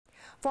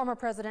Former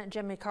President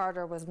Jimmy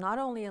Carter was not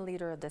only a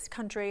leader of this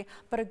country,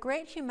 but a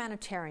great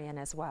humanitarian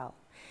as well.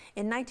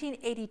 In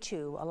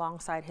 1982,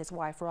 alongside his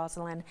wife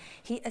Rosalind,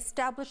 he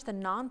established the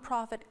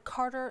nonprofit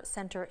Carter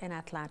Center in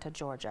Atlanta,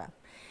 Georgia.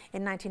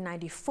 In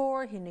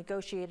 1994, he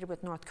negotiated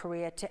with North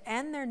Korea to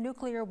end their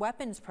nuclear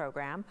weapons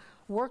program,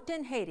 worked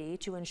in Haiti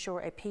to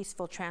ensure a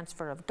peaceful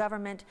transfer of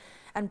government,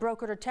 and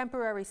brokered a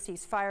temporary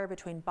ceasefire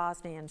between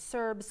Bosnian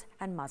Serbs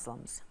and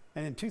Muslims.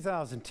 And in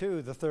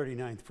 2002, the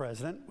 39th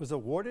president was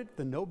awarded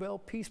the Nobel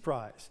Peace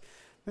Prize.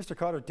 Mr.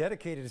 Carter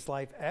dedicated his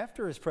life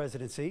after his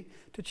presidency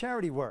to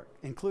charity work,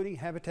 including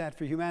Habitat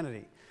for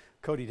Humanity.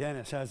 Cody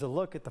Dennis has a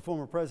look at the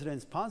former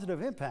president's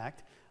positive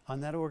impact on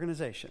that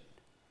organization.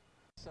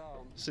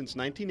 Since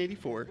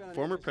 1984,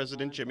 former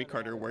President Jimmy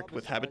Carter worked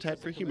with Habitat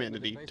for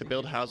Humanity to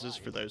build houses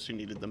for those who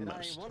needed them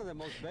most.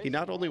 He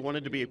not only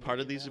wanted to be a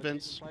part of these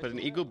events, but in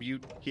Eagle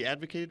Butte, he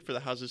advocated for the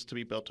houses to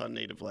be built on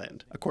native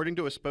land. According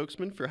to a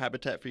spokesman for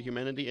Habitat for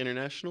Humanity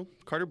International,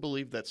 Carter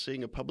believed that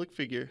seeing a public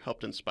figure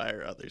helped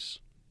inspire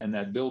others. And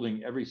that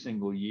building every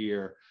single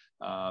year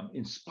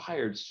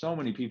inspired so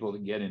many people to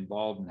get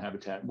involved in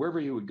Habitat.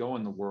 Wherever he would go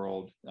in the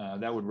world,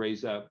 that would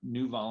raise up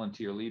new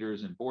volunteer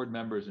leaders and board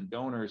members and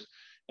donors.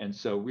 And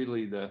so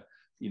really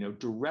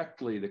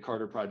directly the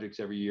Carter projects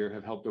every year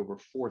have helped over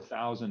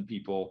 4,000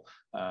 people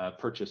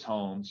purchase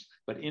homes,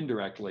 but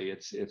indirectly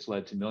it's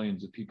led to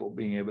millions of people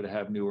being able to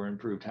have new or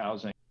improved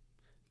housing.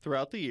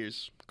 Throughout the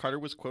years, Carter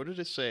was quoted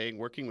as saying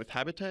working with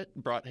Habitat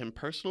brought him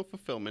personal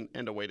fulfillment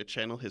and a way to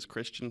channel his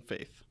Christian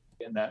faith.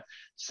 And that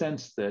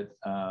sense that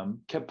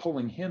kept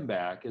pulling him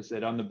back is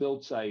that on the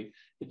build site,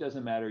 it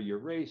doesn't matter your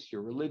race,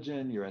 your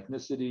religion, your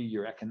ethnicity,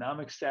 your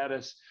economic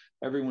status,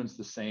 everyone's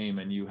the same.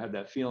 And you have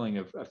that feeling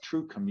of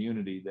true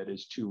community that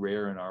is too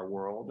rare in our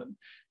world. And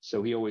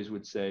so he always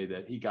would say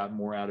that he got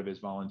more out of his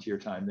volunteer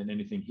time than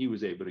anything he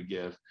was able to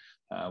give.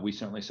 We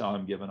certainly saw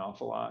him give an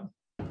awful lot.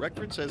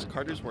 Reckford says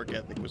Carter's work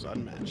ethic was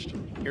unmatched.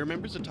 He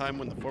remembers a time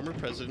when the former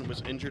president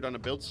was injured on a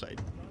build site.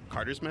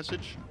 Carter's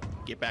message?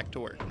 Get back to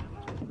work.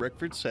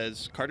 Reckford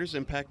says Carter's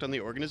impact on the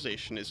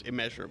organization is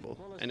immeasurable,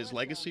 and his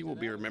legacy will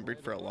be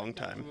remembered for a long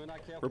time.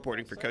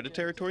 Reporting for Coded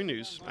Territory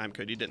News, I'm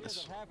Cody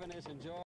Dennis.